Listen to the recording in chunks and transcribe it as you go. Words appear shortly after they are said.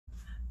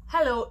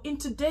Hello, in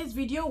today's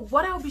video,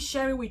 what I'll be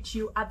sharing with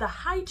you are the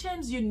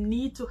items you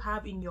need to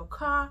have in your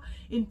car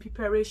in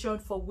preparation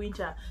for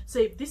winter. So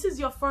if this is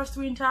your first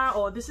winter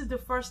or this is the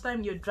first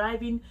time you're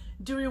driving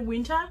during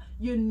winter,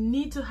 you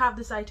need to have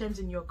these items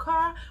in your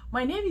car.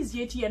 My name is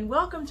Yeti and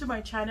welcome to my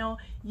channel,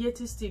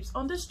 Yeti's Tips.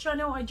 On this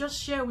channel, I just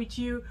share with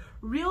you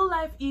real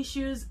life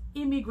issues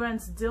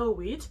immigrants deal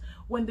with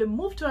when they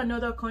move to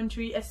another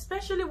country,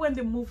 especially when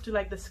they move to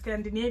like the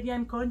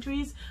Scandinavian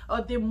countries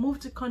or they move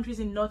to countries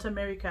in North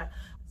America.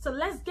 So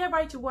let's get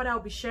right to what I'll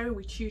be sharing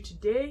with you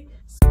today.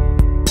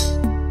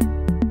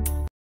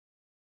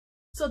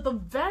 So the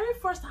very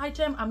first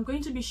item I'm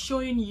going to be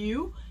showing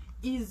you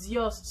is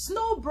your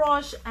snow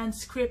brush and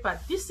scraper.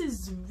 This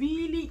is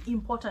really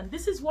important.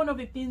 This is one of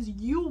the things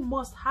you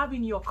must have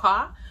in your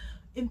car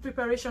in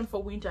preparation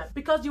for winter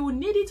because you will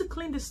need it to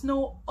clean the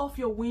snow off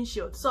your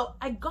windshield. So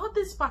I got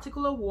this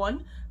particular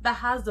one that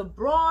has the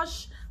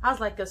brush,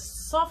 has like a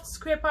soft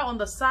scraper on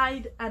the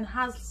side and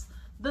has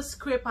the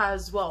scraper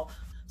as well.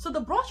 So the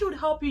brush would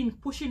help you in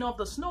pushing off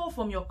the snow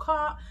from your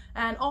car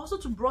and also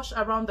to brush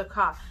around the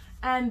car.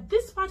 And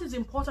this part is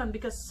important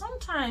because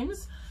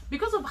sometimes,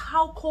 because of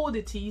how cold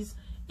it is,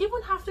 even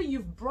after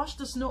you've brushed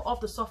the snow off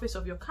the surface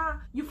of your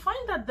car, you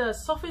find that the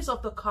surface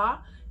of the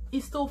car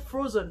is still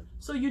frozen.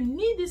 So you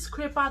need this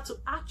scraper to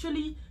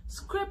actually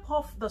scrape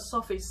off the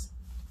surface.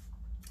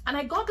 And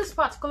I got this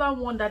particular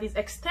one that is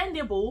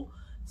extendable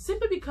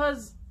simply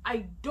because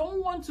I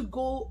don't want to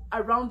go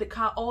around the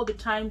car all the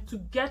time to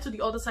get to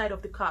the other side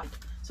of the car.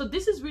 So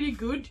this is really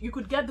good. You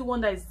could get the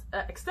one that is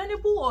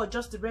extendable or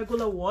just the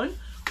regular one,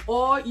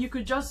 or you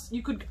could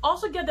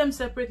also get them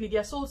separately. They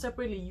are sold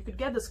separately. You could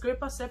get the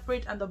scraper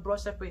separate and the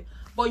brush separate,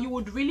 but you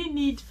would really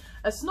need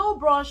a snow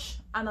brush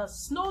and a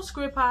snow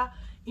scraper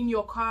in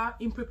your car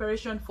in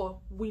preparation for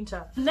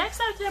winter.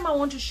 Next item I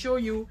want to show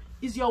you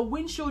is your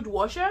windshield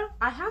washer.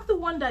 I have the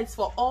one that is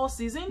for all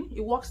season.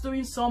 It works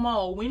during summer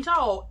or winter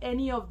or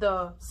any of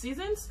the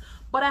seasons,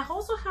 but I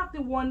also have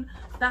the one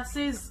that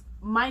says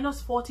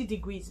 -40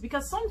 degrees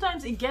because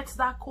sometimes it gets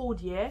that cold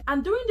here,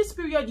 and during this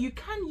period you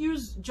can't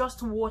use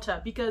just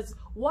water because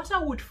water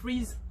would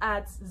freeze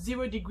at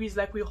 0 degrees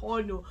like we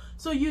all know.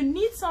 So you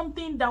need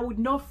something that would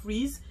not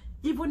freeze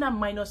even at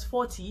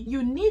 -40.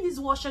 You need this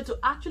washer to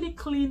actually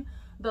clean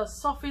the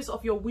surface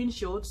of your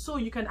windshield so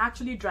you can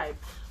actually drive.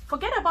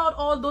 Forget about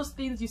all those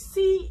things you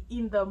see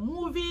in the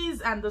movies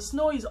and the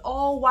snow is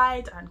all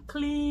white and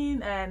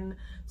clean and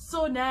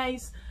so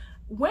nice.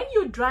 When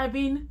you're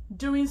driving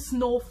during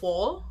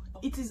snowfall,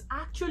 it is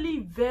actually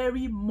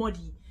very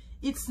muddy.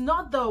 It's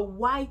not the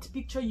white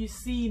picture you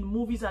see in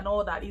movies and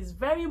all that. It's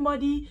very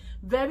muddy,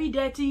 very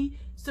dirty.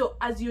 So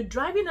as you're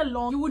driving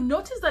along, you will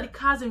notice that the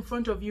cars in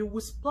front of you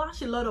will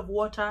splash a lot of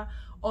water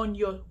on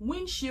your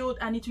windshield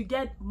and it will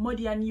get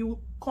muddy, and you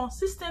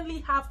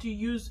consistently have to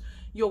use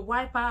your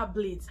wiper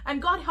blades.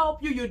 And God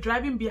help you, you're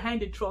driving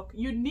behind a truck.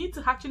 You need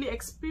to actually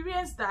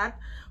experience that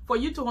for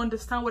you to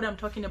understand what I'm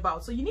talking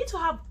about. So you need to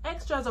have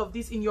extras of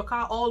this in your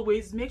car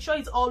always. Make sure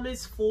it's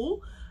always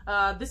full.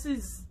 This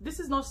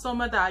is not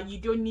summer that you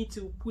don't need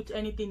to put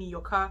anything in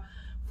your car.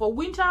 For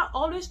winter,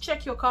 always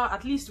check your car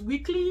at least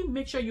weekly.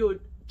 Make sure you're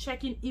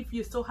checking if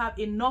you still have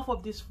enough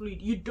of this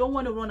fluid. You don't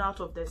want to run out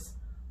of this.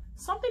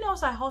 Something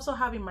else I also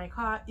have in my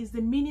car is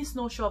the mini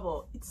snow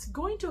shovel. It's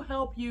going to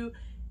help you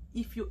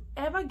if you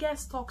ever get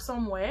stuck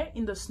somewhere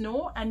in the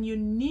snow and you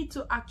need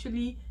to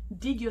actually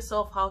dig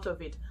yourself out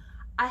of it.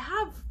 I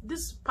have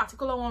this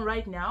particular one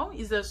right now.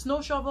 Is a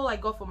snow shovel I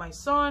got for my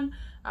son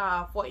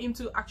for him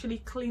to actually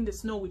clean the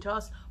snow with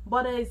us,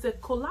 but there is a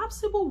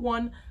collapsible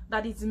one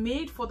that is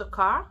made for the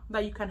car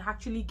that you can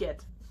actually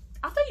get.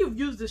 After you've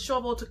used the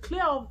shovel to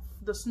clear off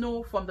the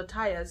snow from the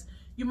tires,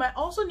 you might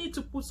also need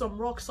to put some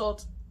rock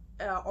salt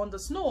on the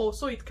snow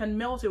so it can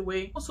melt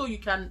away, so you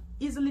can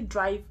easily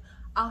drive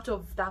out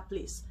of that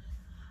place.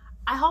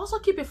 I also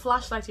keep a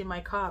flashlight in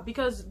my car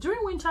because during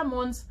winter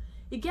months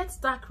it gets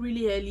dark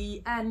really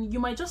early and you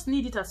might just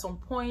need it at some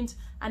point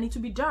and it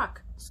will be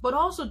dark. But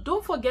also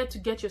don't forget to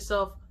get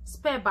yourself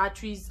spare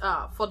batteries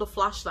for the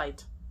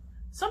flashlight.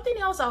 Something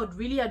else I would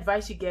really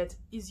advise you get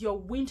is your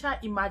winter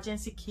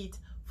emergency kit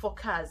for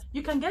cars.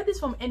 You can get this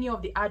from any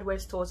of the hardware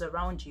stores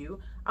around you.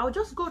 I'll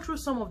just go through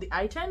some of the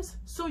items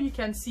so you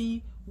can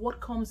see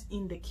what comes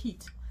in the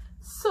kit.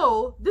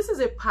 So this is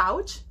a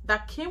pouch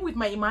that came with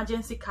my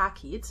emergency car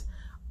kit,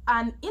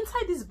 and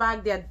inside this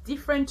bag there are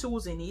different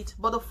tools in it,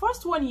 but the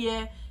first one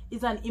here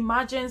is an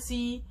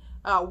emergency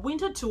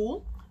winter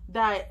tool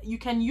that you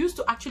can use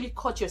to actually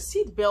cut your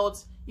seat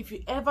belt if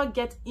you ever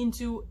get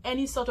into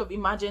any sort of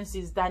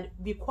emergencies that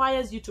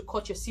requires you to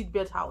cut your seat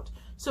belt out.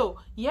 So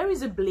here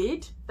is a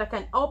blade that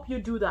can help you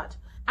do that,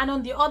 and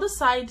on the other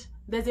side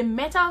there's a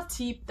metal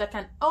tip that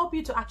can help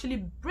you to actually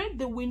break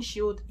the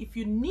windshield if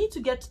you need to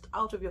get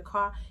out of your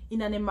car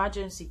in an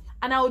emergency.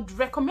 And I would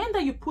recommend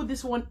that you put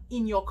this one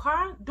in your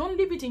car. Don't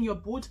leave it in your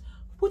boot,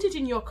 put it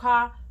in your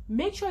car.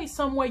 Make sure it's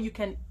somewhere you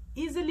can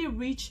easily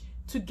reach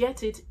to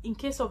get it in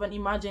case of an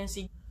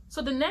emergency.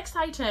 So the next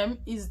item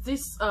is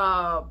this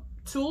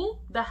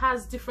tool that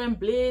has different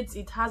blades.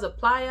 It has a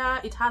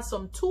plier, it has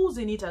some tools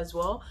in it as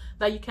well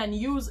that you can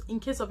use in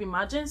case of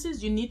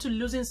emergencies. You need to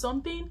loosen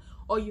something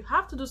or you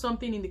have to do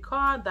something in the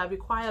car that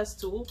requires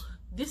tool.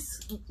 This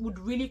would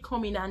really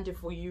come in handy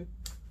for you.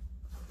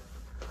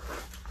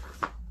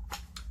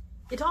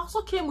 It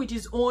also came with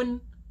its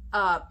own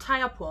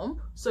tire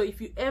pump, so if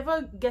you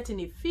ever get in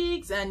a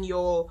fix and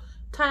your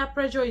tire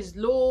pressure is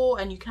low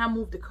and you can't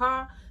move the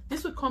car,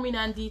 this would come in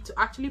handy to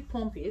actually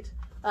pump it.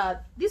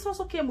 This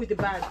also came with the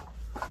bag.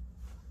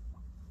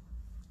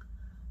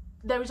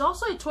 There is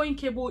also a towing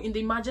cable in the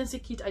emergency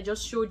kit I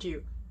just showed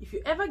you. If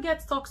you ever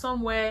get stuck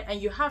somewhere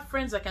and you have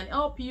friends that can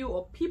help you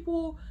or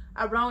people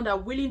around are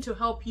willing to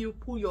help you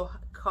pull your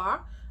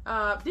car,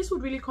 this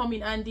would really come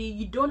in handy.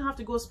 You don't have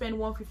to go spend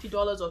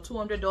 $150 or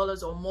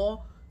 $200 or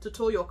more to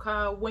tow your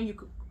car when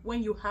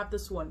you have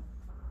this one.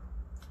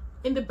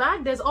 In the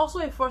bag, there's also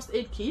a first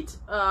aid kit.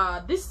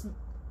 This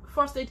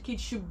first aid kit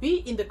should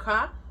be in the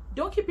car.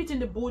 Don't keep it in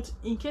the boot.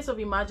 In case of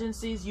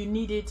emergencies, you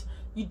need it.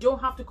 You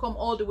don't have to come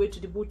all the way to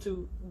the boot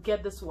to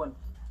get this one.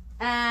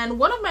 And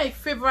one of my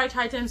favorite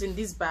items in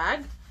this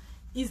bag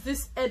is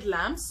this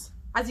headlamps.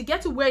 As you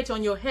get to wear it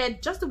on your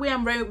head, just the way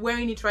I'm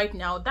wearing it right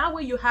now, that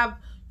way you have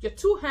your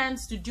two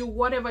hands to do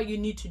whatever you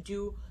need to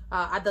do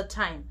at that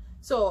time.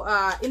 So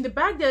in the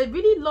bag, there are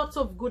really lots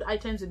of good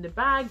items in the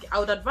bag. I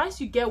would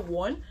advise you get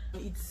one.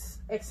 It's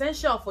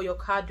essential for your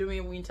car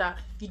during winter.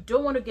 You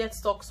don't want to get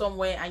stuck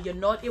somewhere and you're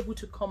not able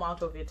to come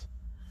out of it.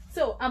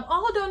 So I'm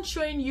all done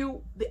showing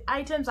you the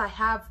items I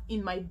have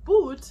in my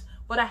boot,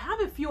 but I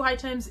have a few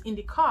items in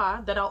the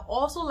car that I'd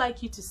also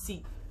like you to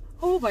see.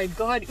 Oh my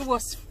god, it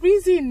was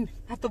freezing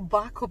at the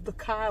back of the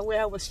car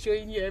where I was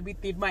showing you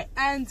everything. My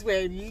hands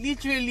were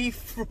literally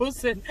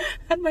frozen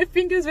and my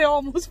fingers were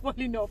almost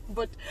falling off.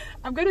 But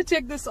I'm going to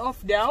take this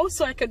off now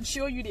so I can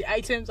show you the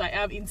items I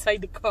have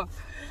inside the car.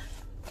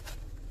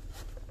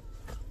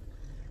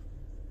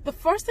 The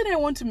first thing I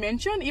want to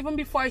mention, even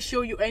before I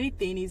show you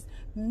anything, is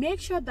make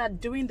sure that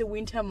during the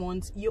winter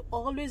months, you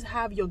always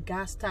have your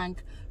gas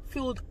tank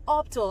filled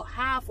up to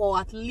half or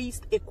at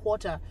least a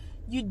quarter.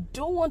 You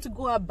don't want to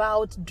go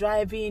about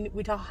driving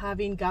without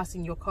having gas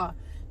in your car,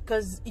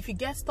 because if you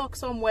get stuck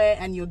somewhere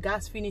and your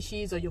gas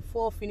finishes or your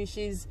fuel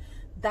finishes,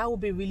 that would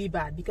be really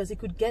bad because it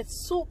could get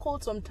so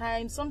cold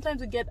sometimes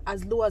it get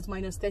as low as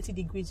minus 30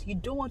 degrees. You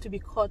don't want to be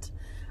caught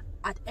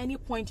at any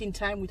point in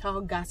time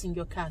without gas in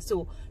your car.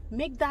 So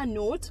make that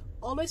note.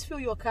 Always fill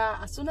your car.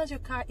 As soon as your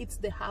car hits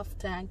the half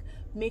tank,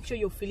 make sure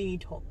you're filling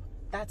it up.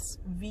 That's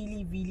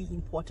really, really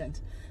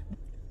important.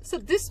 So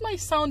this might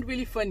sound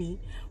really funny,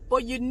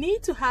 but you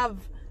need to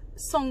have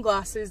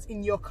sunglasses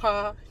in your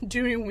car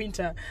during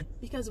winter,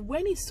 because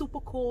when it's super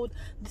cold,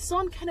 the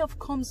sun kind of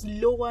comes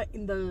lower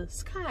in the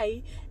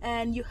sky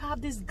and you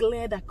have this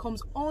glare that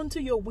comes onto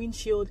your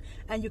windshield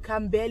and you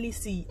can barely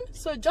see.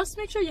 So just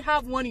make sure you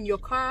have one in your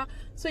car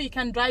so you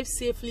can drive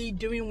safely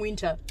during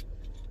winter.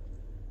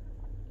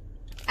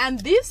 And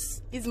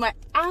this is my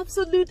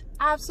absolute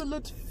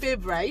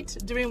favorite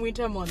during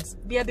winter months.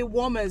 They are the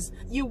warmers.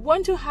 You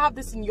want to have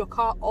this in your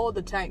car all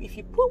the time. If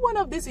you put one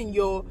of these in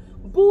your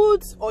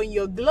boots or in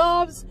your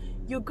gloves,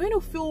 you're going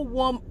to feel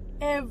warm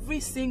every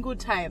single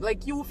time.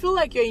 Like you will feel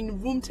like you're in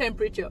room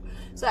temperature.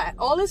 So I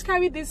always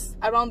carry this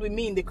around with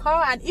me in the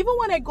car, and even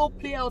when I go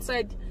play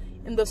outside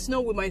in the snow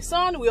with my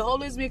son, we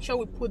always make sure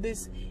we put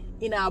this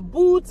in our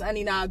boots and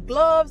in our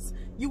gloves.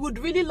 You would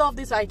really love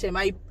this item.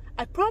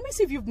 I promise,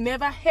 if you've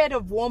never heard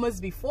of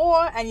warmers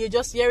before and you're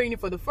just hearing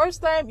it for the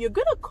first time, you're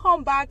gonna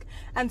come back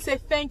and say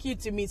thank you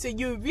to me. So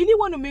you really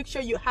want to make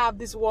sure you have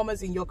these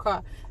warmers in your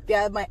car. They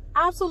are my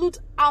absolute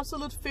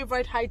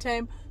favorite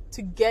item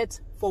to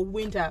get for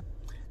winter.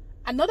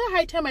 Another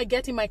item I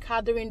get in my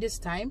car during this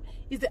time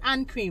is the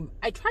hand cream.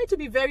 I try to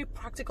be very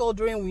practical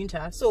during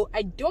winter, so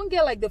I don't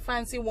get like the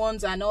fancy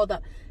ones and all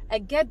that. I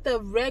get the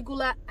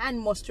regular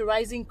hand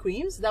moisturizing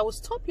creams that will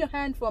stop your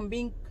hand from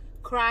being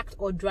cracked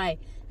or dry,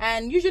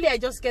 and usually I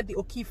just get the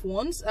O'Keefe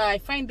ones. I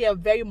find they are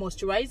very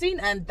moisturizing,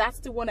 and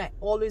that's the one I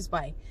always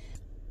buy.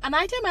 An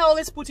item I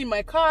always put in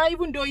my car,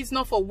 even though it's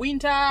not for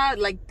winter,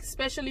 like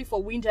especially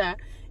for winter,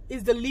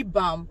 is the lip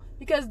balm,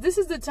 because this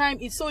is the time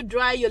it's so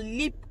dry, your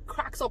lip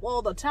cracks up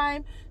all the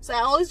time. So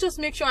I always just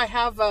make sure I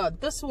have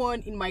this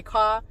one in my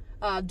car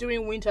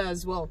during winter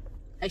as well.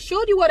 I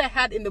showed you what I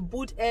had in the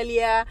boot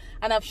earlier,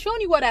 and I've shown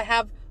you what I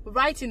have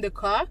right in the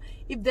car.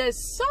 If there's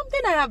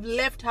something I have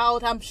left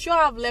out, I'm sure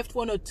I've left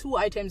one or two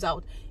items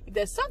out. If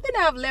there's something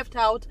I have left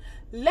out,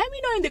 let me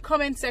know in the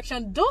comment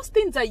section. Those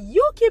things that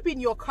you keep in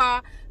your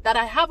car that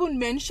I haven't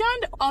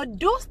mentioned, or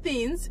those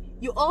things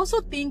you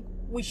also think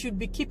we should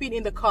be keeping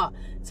in the car.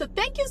 So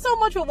thank you so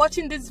much for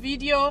watching this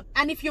video,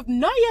 and if you've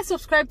not yet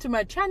subscribed to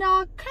my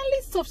channel,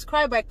 kindly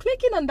subscribe by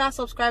clicking on that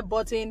subscribe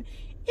button.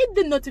 Hit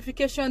the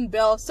notification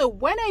bell so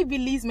when I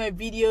release my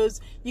videos,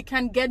 you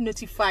can get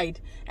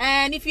notified.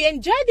 And if you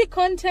enjoyed the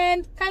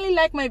content, kindly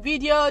like my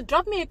video,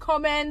 drop me a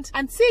comment,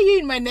 and see you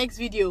in my next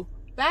video.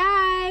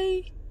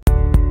 Bye.